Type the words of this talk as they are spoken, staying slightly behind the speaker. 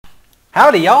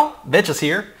Howdy y'all, Vechs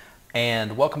here,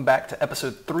 and welcome back to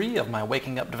episode 3 of my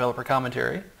Waking Up Developer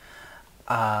Commentary.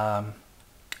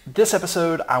 This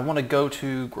episode I want to go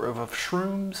to Grove of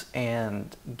Shrooms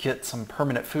and get some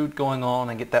permanent food going on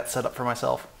and get that set up for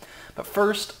myself. But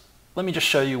first, let me just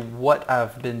show you what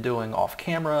I've been doing off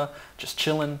camera, just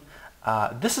chilling.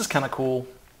 This is kind of cool.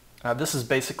 This is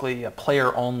basically a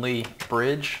player-only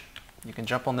bridge. You can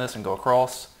jump on this and go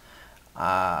across.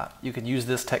 You can use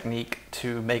this technique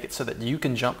to make it so that you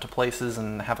can jump to places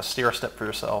and have a stair step for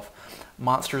yourself.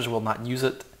 Monsters will not use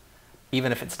it,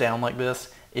 even if it's down like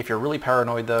this. If you're really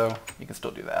paranoid though, you can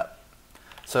still do that.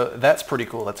 So that's pretty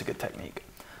cool. That's a good technique.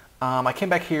 I came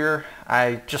back here.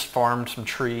 I just farmed some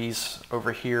trees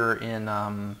over here in,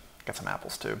 got some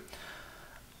apples too.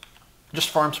 Just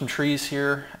farmed some trees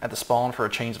here at the spawn for a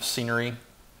change of scenery.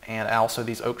 And also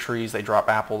these oak trees, they drop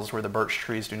apples where the birch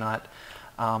trees do not.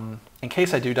 In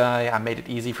case I do die, I made it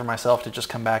easy for myself to just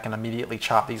come back and immediately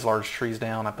chop these large trees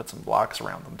down. I put some blocks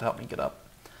around them to help me get up.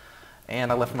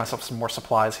 And I left myself some more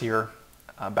supplies here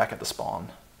back at the spawn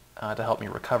to help me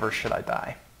recover should I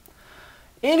die.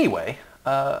 Anyway,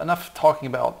 enough talking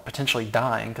about potentially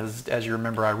dying, because as you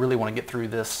remember, I really want to get through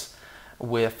this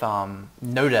with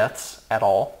no deaths at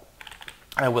all.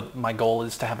 My goal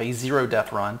is to have a 0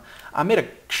 death run. I made a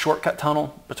shortcut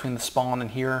tunnel between the spawn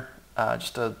and here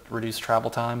just to reduce travel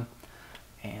time.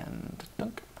 And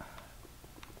dunk.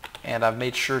 And I've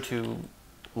made sure to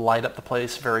light up the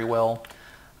place very well.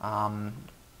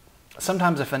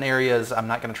 Sometimes if an area is I'm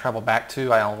not going to travel back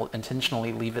to, I'll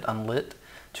intentionally leave it unlit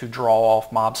to draw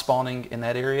off mob spawning in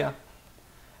that area.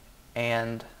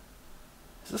 And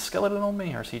is this skeleton on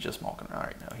me, or is he just walking?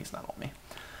 Alright, no, he's not on me.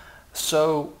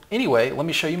 So anyway, let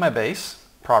me show you my base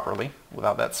properly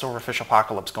without that silverfish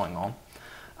apocalypse going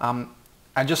on.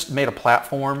 I just made a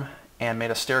platform and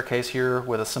made a staircase here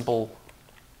with a simple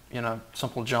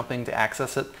jumping to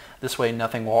access it. This way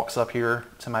nothing walks up here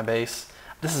to my base.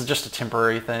 This is just a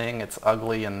temporary thing. It's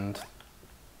ugly and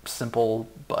simple,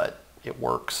 but it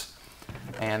works.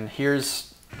 And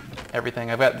here's everything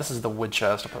I've got. This is the wood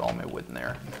chest. I put all my wood in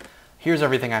there. Here's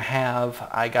everything I have.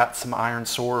 I got some iron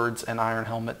swords and iron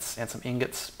helmets and some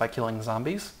ingots by killing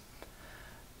zombies.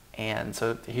 And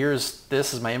so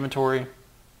this is my inventory.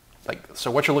 So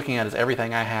what you're looking at is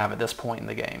everything I have at this point in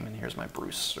the game. And here's my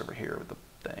Bruce over here with the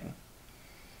thing.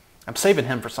 I'm saving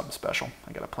him for something special.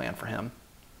 I got a plan for him.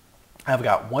 I've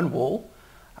got 1 wool.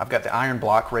 I've got the iron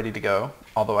block ready to go,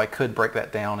 although I could break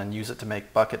that down and use it to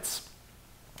make buckets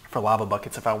for lava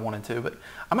buckets if I wanted to, but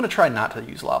I'm going to try not to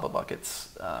use lava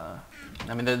buckets. I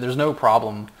mean, there's no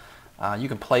problem. You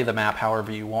can play the map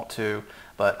however you want to,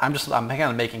 but I'm kind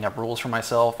of making up rules for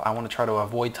myself. I want to try to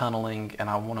avoid tunneling, and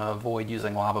I want to avoid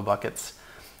using lava buckets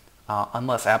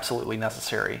unless absolutely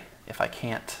necessary if I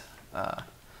can't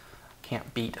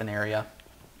beat an area.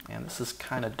 And this is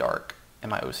kind of dark,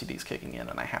 and my OCD's kicking in,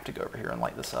 and I have to go over here and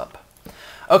light this up.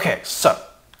 Okay, so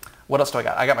what else do I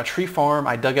got? I got my tree farm.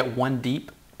 I dug it 1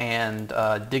 deep, and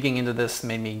digging into this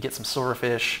made me get some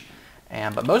silverfish.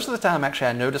 But most of the time, actually,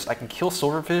 I noticed I can kill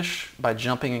silverfish by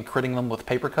jumping and critting them with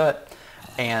paper cut,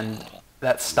 and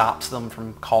that stops them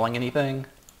from calling anything.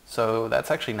 So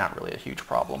that's actually not really a huge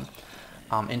problem.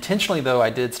 Intentionally, though, I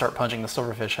did start punching the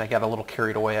silverfish. I got a little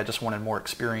carried away. I just wanted more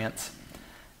experience.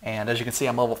 And as you can see,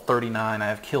 I'm level 39. I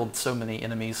have killed so many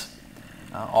enemies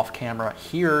off camera.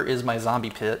 Here is my zombie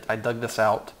pit. I dug this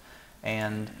out.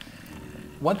 And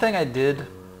one thing I did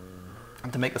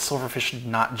to make the silverfish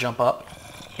not jump up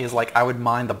is I would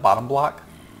mine the bottom block,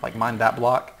 mine that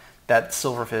block. That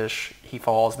silverfish, he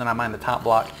falls. Then I mine the top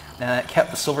block. And it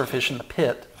kept the silverfish in the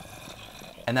pit.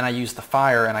 And then I used the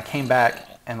fire, and I came back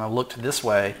and I looked this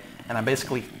way, and I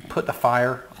basically put the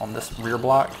fire on this rear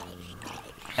block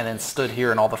and then stood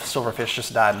here, and all the silverfish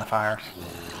just died in the fire.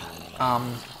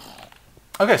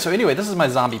 Okay, so anyway, this is my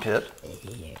zombie pit.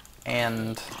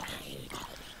 And,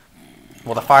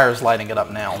 well, the fire is lighting it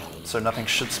up now, so nothing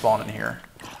should spawn in here.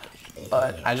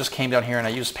 But I just came down here and I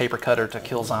used paper cutter to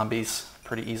kill zombies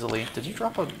pretty easily. Did you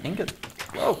drop an ingot?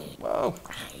 Whoa, whoa.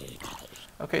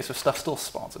 Okay, so stuff still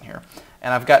spawns in here.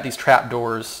 And I've got these trap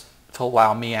doors to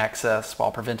allow me access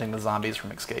while preventing the zombies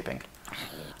from escaping.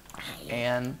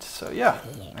 And so yeah,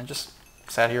 I just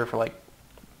sat here for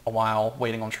a while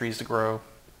waiting on trees to grow.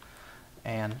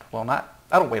 And, well, I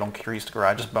don't wait on trees to grow,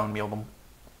 I just bone meal them.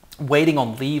 Waiting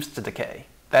on leaves to decay.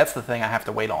 That's the thing I have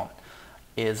to wait on.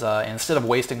 Is instead of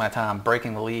wasting my time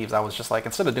breaking the leaves, I was just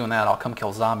instead of doing that, I'll come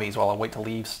kill zombies while I wait till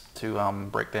leaves to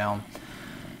break down.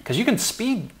 Because you can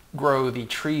speed grow the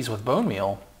trees with bone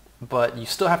meal, but you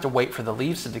still have to wait for the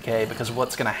leaves to decay, because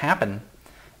what's going to happen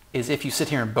is if you sit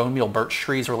here and bone meal birch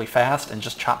trees really fast and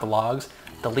just chop the logs,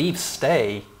 the leaves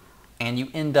stay and you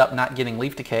end up not getting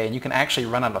leaf decay, and you can actually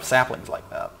run out of saplings like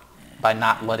that by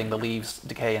not letting the leaves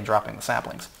decay and dropping the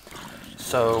saplings.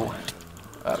 So,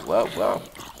 whoa,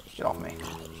 get off me.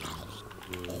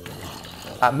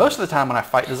 Most of the time when I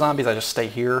fight the zombies, I just stay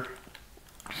here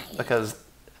because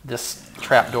this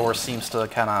trapdoor seems to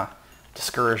kind of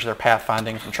discourage their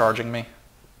pathfinding from charging me.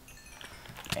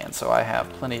 And so I have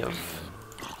plenty of...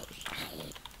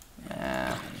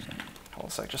 hold a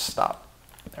sec, just stop.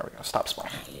 There we go, stop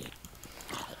spawning.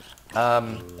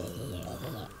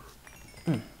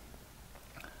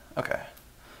 Okay.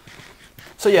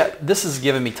 So yeah, this is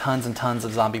giving me tons and tons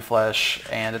of zombie flesh,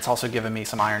 and it's also giving me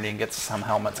some iron ingots, some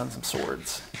helmets, and some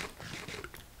swords.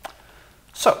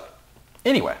 So,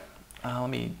 anyway, let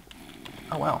me...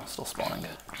 Oh wow, still spawning.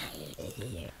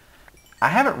 I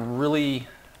haven't really...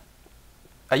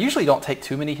 I usually don't take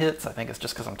too many hits. I think it's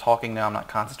just because I'm talking now, I'm not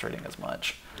concentrating as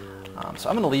much. So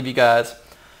I'm going to leave you guys.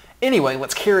 Anyway,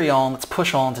 let's carry on. Let's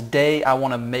push on. Today I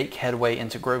want to make headway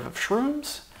into Grove of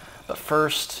Shrooms. But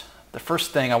first, the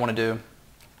first thing I want to do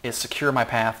is secure my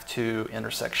path to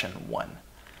intersection 1.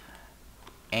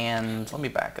 And let me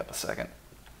back up a second.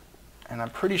 And I'm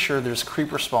pretty sure there's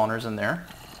creeper spawners in there.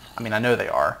 I mean, I know they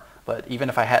are. But even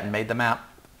if I hadn't made the map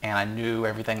and I knew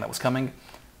everything that was coming,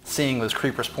 seeing those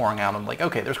creepers pouring out, I'm like,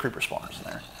 okay, there's creeper spawners in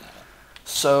there.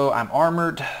 So I'm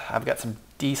armored. I've got some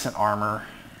decent armor.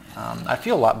 I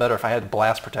feel a lot better if I had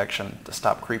blast protection to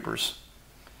stop creepers.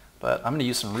 But I'm going to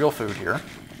use some real food here.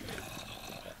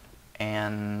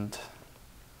 And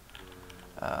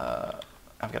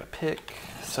I've got a pick.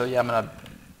 So yeah, I'm going to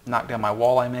knock down my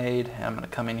wall I made. And I'm going to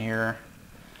come in here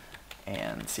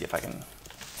and see if I can...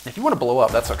 If you want to blow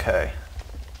up, that's okay.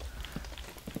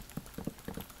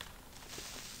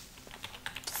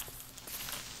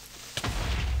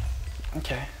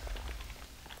 Okay.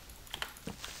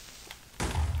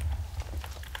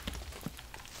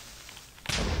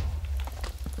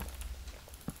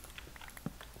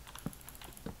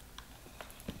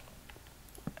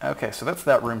 Okay, so that's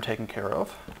that room taken care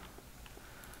of.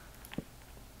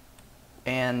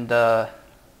 And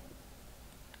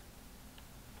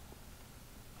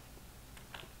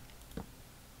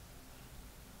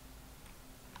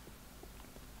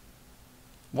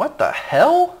what the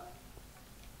hell?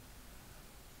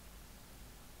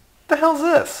 What the hell's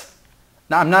this?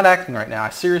 Now, I'm not acting right now. I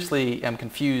seriously am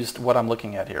confused what I'm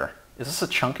looking at here. Is this a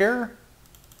chunk error?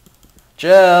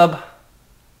 Jeb,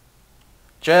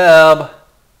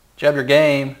 your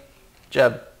game.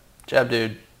 Jeb,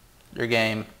 dude, your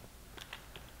game.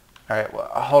 All right, well,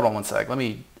 hold on one sec. Let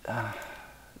me,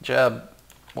 Jeb,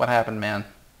 what happened, man?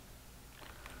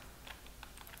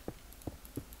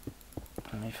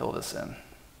 Let me fill this in.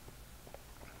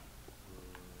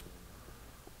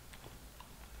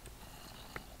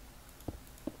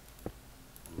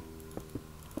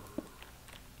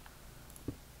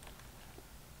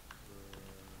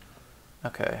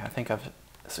 Okay, I think I've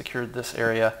secured this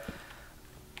area.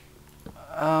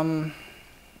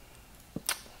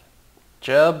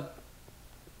 Jeb,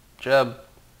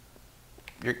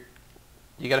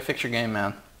 you gotta fix your game,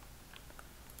 man.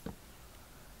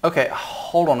 Okay,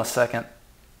 hold on a second.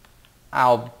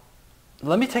 Let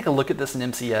me take a look at this in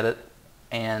MC Edit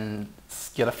and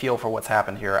get a feel for what's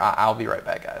happened here. I'll be right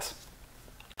back, guys.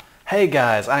 Hey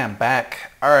guys, I am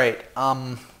back. All right,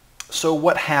 so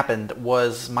what happened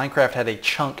was Minecraft had a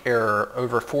chunk error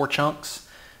over 4 chunks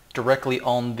directly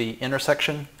on the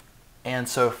intersection. And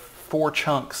so 4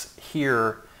 chunks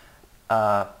here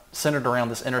centered around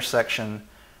this intersection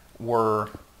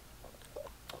were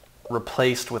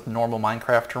replaced with normal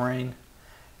Minecraft terrain.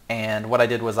 And what I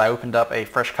did was I opened up a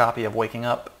fresh copy of Waking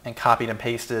Up and copied and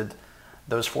pasted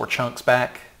those 4 chunks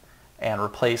back and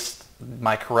replaced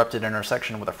my corrupted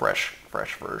intersection with a fresh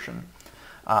version.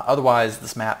 Otherwise,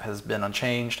 this map has been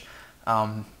unchanged.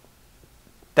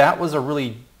 That was a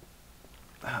really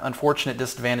unfortunate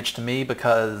disadvantage to me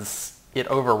because it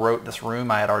overwrote this room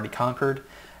I had already conquered,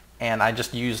 and I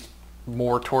just used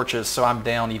more torches, so I'm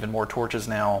down even more torches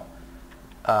now,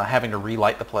 having to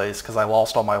relight the place because I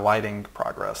lost all my lighting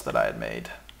progress that I had made.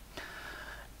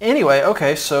 Anyway,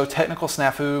 okay, so technical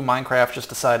snafu, Minecraft just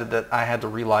decided that I had to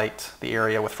relight the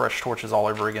area with fresh torches all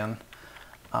over again.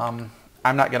 I'm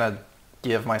not going to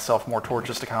give myself more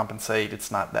torches to compensate. It's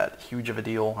not that huge of a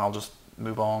deal. I'll just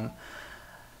move on.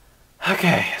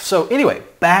 Okay, so anyway,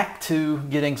 back to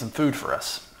getting some food for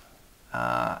us.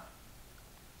 I'm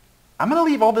going to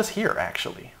leave all this here,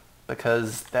 actually,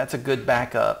 because that's a good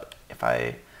backup if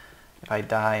I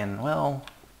die and, well,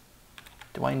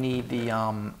 do I need the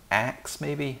axe,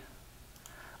 maybe?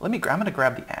 I'm going to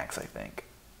grab the axe, I think.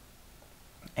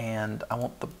 And I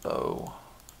want the bow.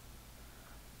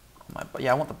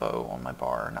 Yeah, I want the bow on my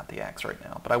bar, not the axe right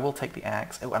now. But I will take the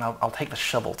axe, and I'll take the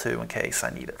shovel too in case I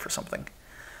need it for something.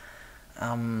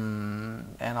 And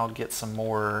I'll get some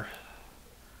more.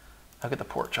 I'll get the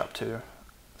pork chop too,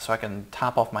 so I can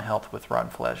top off my health with rotten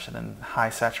flesh and then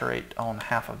high saturate on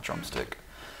half of drumstick.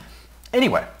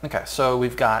 Anyway, okay, so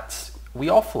we've got We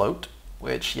All Float,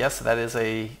 which, yes, that is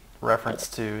a reference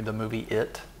to the movie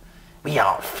It. We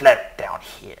all float down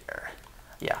here.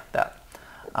 Yeah, that.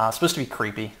 Supposed to be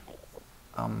creepy.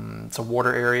 It's a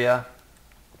water area.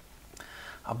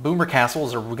 Boomer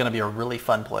castles are going to be a really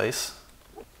fun place.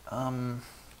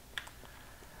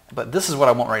 But this is what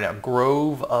I want right now.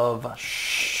 Grove of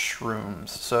Shrooms.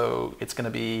 So it's going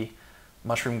to be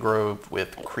Mushroom Grove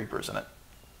with creepers in it.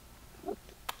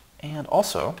 And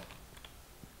also,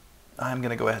 I'm going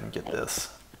to go ahead and get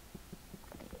this.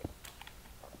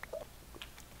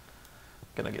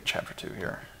 Going to get chapter 2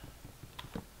 here.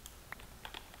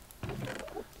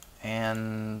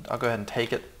 And I'll go ahead and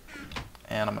take it.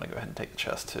 And I'm going to go ahead and take the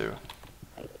chest too.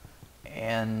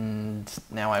 And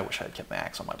now I wish I had kept my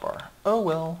axe on my bar. Oh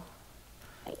well.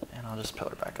 And I'll just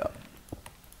pillar back up.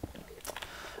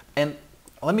 And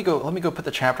let me go put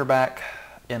the chapter back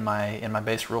in my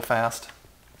base real fast.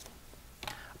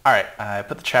 Alright, I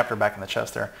put the chapter back in the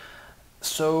chest there.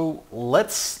 So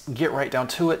let's get right down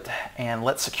to it and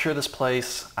let's secure this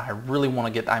place. I really want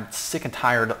to get, I am sick and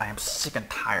tired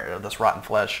of this rotten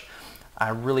flesh. I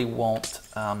really want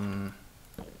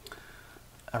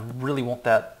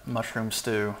that mushroom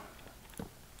stew.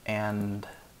 And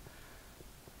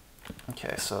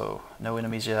okay, so no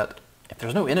enemies yet. If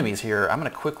there's no enemies here, I'm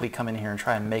going to quickly come in here and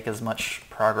try and make as much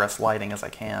progress lighting as I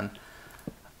can.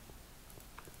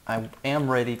 I am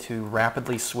ready to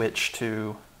rapidly switch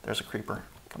to... There's a creeper.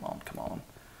 Come on, come on.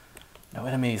 No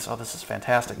enemies. Oh, this is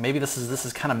fantastic. Maybe this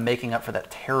is kind of making up for that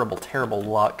terrible, terrible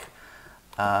luck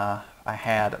I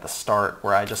had at the start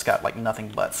where I just got like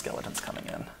nothing but skeletons coming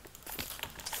in.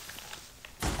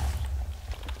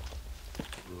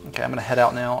 Okay, I'm going to head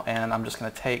out now, and I'm just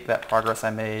going to take that progress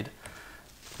I made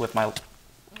with my...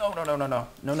 No,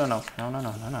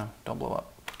 don't blow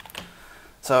up.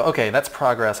 So, okay, that's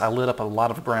progress. I lit up a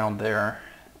lot of ground there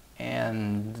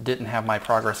and didn't have my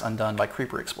progress undone by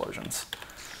creeper explosions.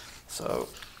 So,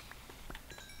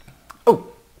 oh,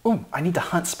 I need to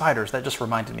hunt spiders. That just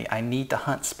reminded me. I need to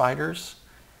hunt spiders,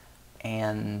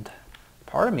 and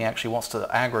part of me actually wants to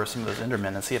aggro some of those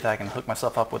endermen and see if I can hook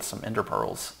myself up with some ender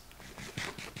pearls.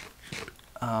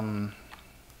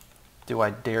 Do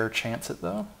I dare chance it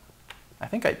though? I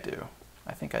think I do.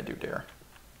 I think I do dare.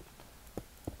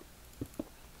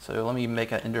 So let me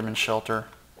make an enderman shelter.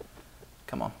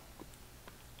 Come on.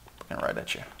 Looking right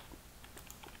at you.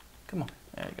 Come on.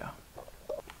 There you go.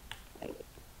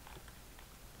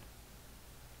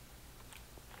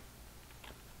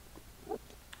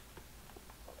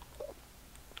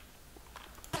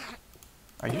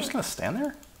 Are you just going to stand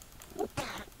there?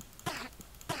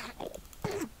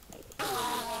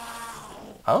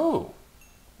 Oh,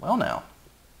 well now.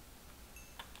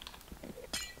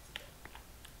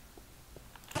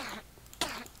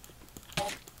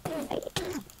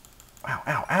 Ow,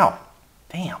 ow, ow.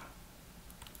 Damn.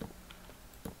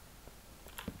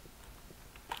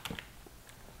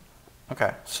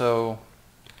 Okay, so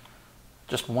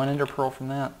just one ender pearl from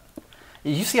that.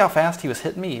 You see how fast he was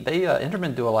hitting me? They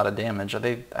endermen do a lot of damage.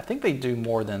 I think they do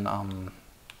more than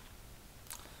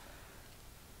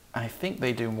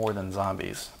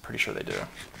zombies. Pretty sure they do.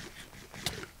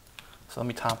 So let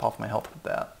me top off my health with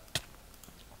that.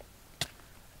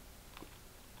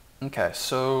 Okay,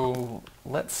 so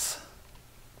let's...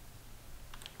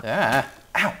 Ah,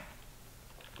 ow!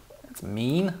 That's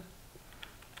mean.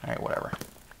 Alright, whatever.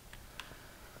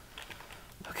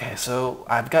 Okay, so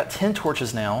I've got 10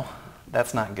 torches now.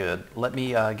 That's not good. Let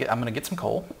me I'm going to get some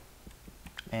coal.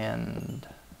 And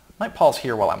I might pause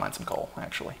here while I mine some coal,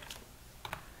 actually.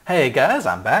 Hey guys,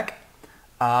 I'm back.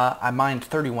 I mined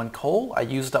 31 coal. I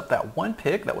used up that one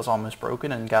pick that was almost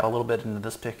broken and got a little bit into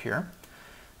this pick here.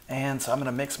 And so I'm going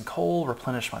to make some coal,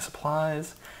 replenish my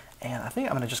supplies, and I think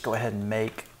I'm going to just go ahead and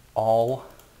make all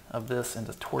of this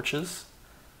into torches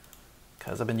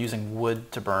because I've been using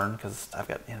wood to burn because I've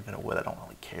got infinite wood. I don't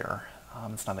really care.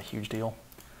 It's not a huge deal.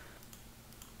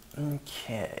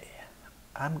 Okay,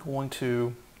 I'm going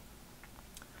to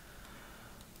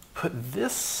put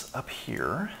this up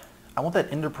here. I want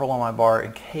that ender pearl on my bar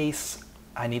in case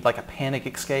I need like a panic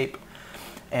escape.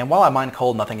 And while I mined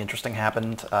coal, nothing interesting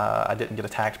happened. I didn't get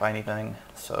attacked by anything.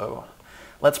 So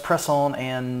let's press on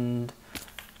and...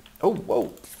 Oh,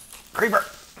 whoa. Creeper.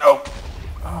 No.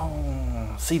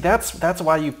 Oh. See, that's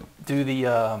why you do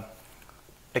the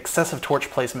excessive torch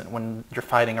placement when you're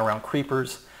fighting around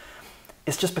creepers.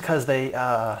 it's just because they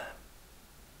have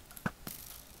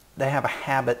a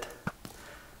habit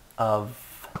of...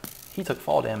 He took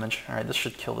fall damage. All right, this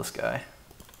should kill this guy.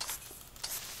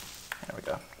 There we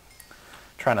go.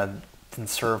 Trying to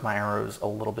conserve my arrows a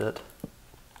little bit.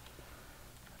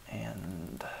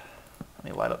 And let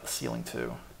me light up the ceiling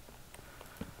too.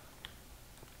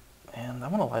 And I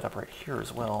want to light up right here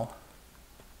as well.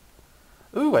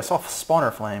 Ooh, I saw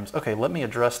spawner flames. Okay, let me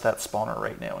address that spawner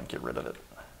right now and get rid of it.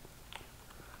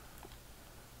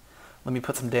 Let me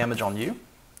put some damage on you.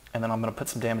 And then I'm going to put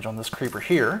some damage on this creeper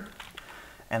here.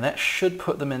 And that should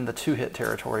put them in the 2-hit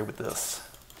territory with this.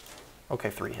 Okay,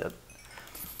 3-hit.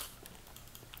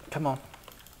 Come on.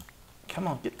 Come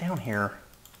on, get down here.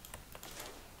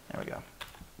 There we go.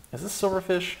 Is this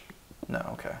silverfish? No,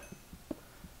 okay.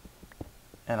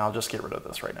 And I'll just get rid of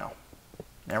this right now.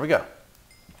 There we go.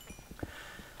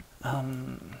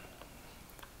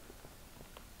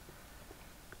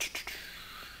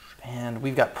 And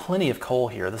we've got plenty of coal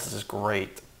here. This is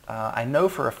great. I know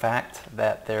for a fact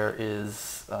that there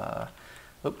is...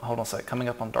 hold on a sec. Coming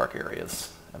up on dark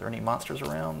areas. Are there any monsters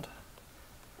around?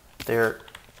 There...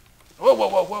 Whoa, whoa,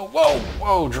 whoa, whoa, whoa!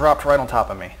 Whoa! Dropped right on top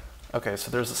of me. Okay, so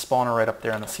there's a spawner right up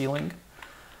there in the ceiling.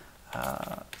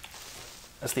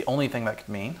 That's the only thing that could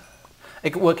mean.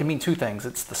 It can mean two things.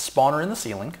 It's the spawner in the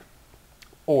ceiling,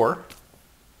 or...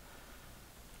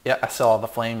 Yeah, I saw the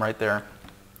flame right there.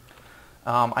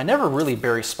 I never really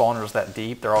bury spawners that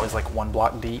deep. They're always like 1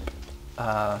 block deep.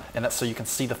 And that's so you can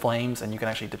see the flames and you can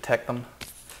actually detect them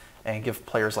and give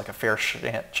players like a fair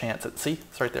chance at... See?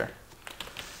 It's right there.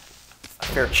 A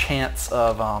fair chance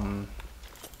of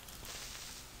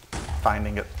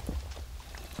finding it.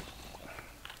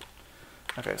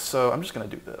 Okay, so I'm just going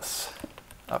to do this.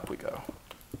 Up we go.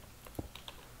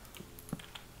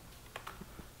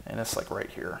 And it's like right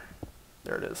here.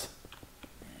 There it is.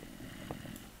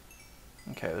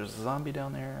 Okay, there's a zombie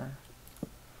down there.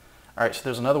 Alright, so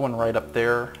there's another one right up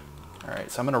there.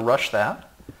 Alright, so I'm going to rush that.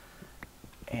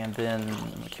 And then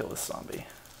let me kill this zombie.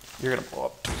 You're going to blow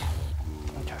up.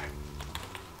 Okay.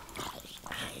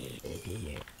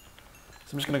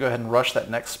 So I'm just going to go ahead and rush that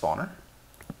next spawner.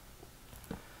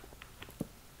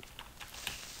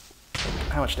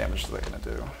 How much damage is that going to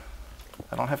do?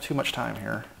 I don't have too much time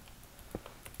here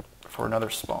before another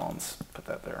spawns. Put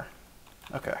that there.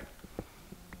 Okay.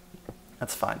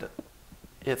 Let's find it.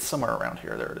 It's somewhere around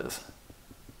here. There it is.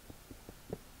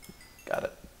 Got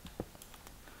it.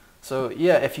 So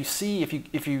yeah, if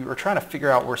you are trying to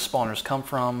figure out where spawners come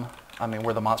from, I mean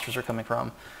where the monsters are coming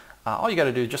from, all you got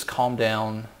to do is just calm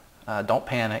down, don't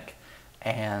panic,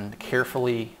 and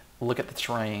carefully look at the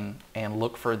terrain and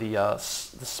look for the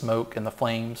smoke and the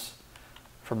flames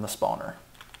from the spawner.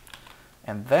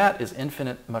 And that is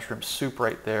infinite mushroom soup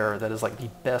right there. That is like the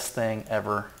best thing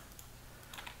ever.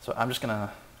 So I'm just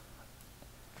gonna...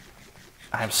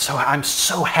 I'm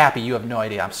so happy, you have no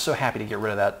idea. I'm so happy to get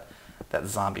rid of that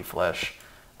zombie flesh.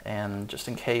 And just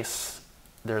in case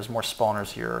there's more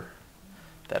spawners here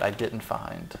that I didn't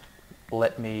find,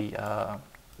 let me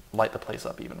light the place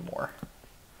up even more.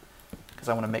 Because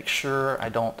I want to make sure I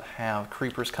don't have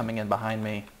creepers coming in behind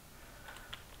me.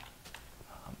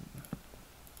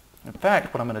 In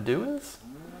fact, what I'm going to do is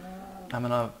I'm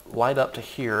going to light up to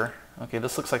here. Okay,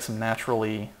 this looks like some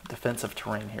naturally defensive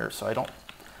terrain here, so I don't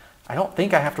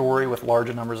think I have to worry with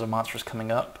larger numbers of monsters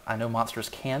coming up. I know monsters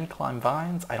can climb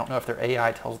vines. I don't know if their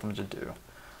AI tells them to do.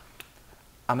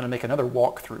 I'm going to make another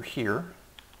walk through here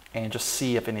and just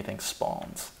see if anything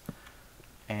spawns.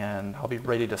 And I'll be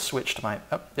ready to switch to my...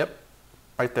 Oh, yep,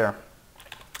 right there.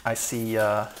 I see...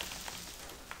 got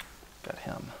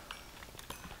him.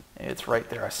 It's right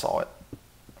there. I saw it.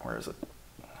 Where is it?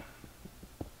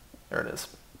 There it is.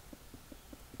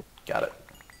 Got it.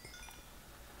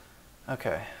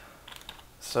 Okay.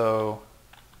 So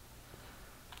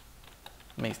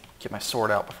let me get my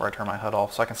sword out before I turn my HUD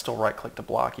off so I can still right-click to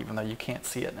block even though you can't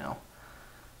see it now.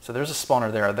 So there's a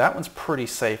spawner there. That one's pretty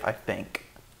safe, I think.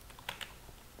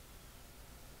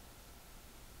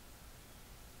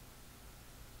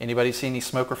 Anybody see any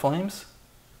smoke or flames?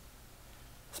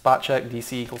 Spot check,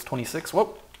 DC equals 26.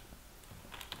 Whoop!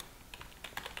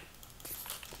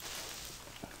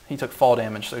 He took fall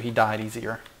damage, so he died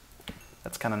easier.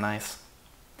 That's kind of nice.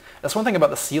 That's one thing about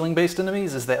the ceiling-based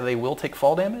enemies is that they will take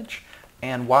fall damage,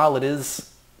 and while it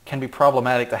can be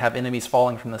problematic to have enemies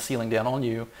falling from the ceiling down on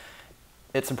you,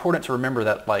 it's important to remember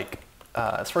that, like,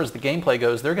 as far as the gameplay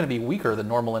goes, they're going to be weaker than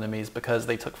normal enemies because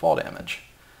they took fall damage.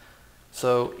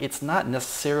 So it's not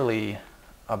necessarily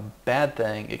a bad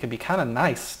thing. It can be kind of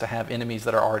nice to have enemies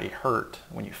that are already hurt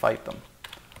when you fight them.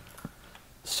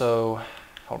 So,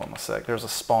 hold on a sec. There's a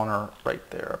spawner right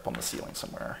there up on the ceiling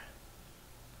somewhere.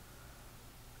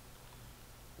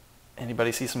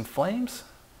 Anybody see some flames?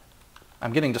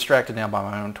 I'm getting distracted now by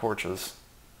my own torches.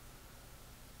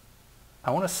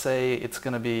 I want to say it's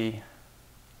going to be...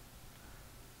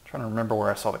 I'm trying to remember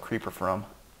where I saw the creeper from.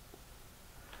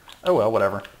 Oh well,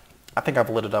 whatever. I think I've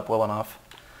lit it up well enough.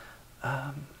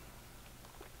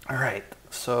 Alright,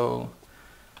 so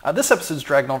this episode's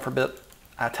dragged on for a bit.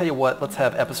 I tell you what, let's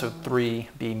have episode 3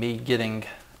 be me getting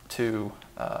to...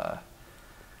 well,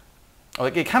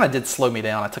 it kind of did slow me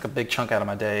down. I took a big chunk out of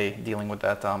my day dealing with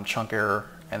that chunk error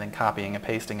and then copying and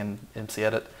pasting in MC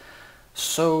Edit.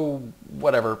 So,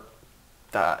 whatever.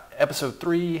 Episode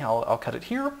 3, I'll cut it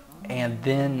here. And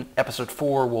then episode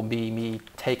 4 will be me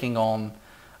taking on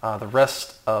the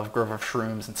rest of Grove of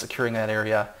Shrooms and securing that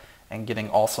area and getting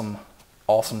awesome,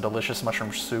 delicious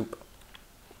mushroom soup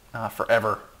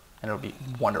forever. And it'll be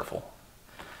wonderful.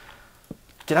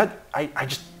 I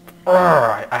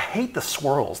hate the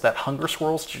swirls, that hunger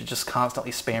swirls that you just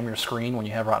constantly spam your screen when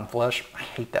you have rotten flesh. I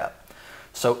hate that.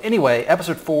 So anyway,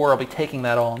 episode 4, I'll be taking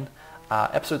that on.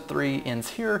 Episode 3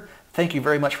 ends here. Thank you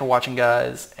very much for watching,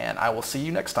 guys, and I will see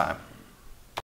you next time.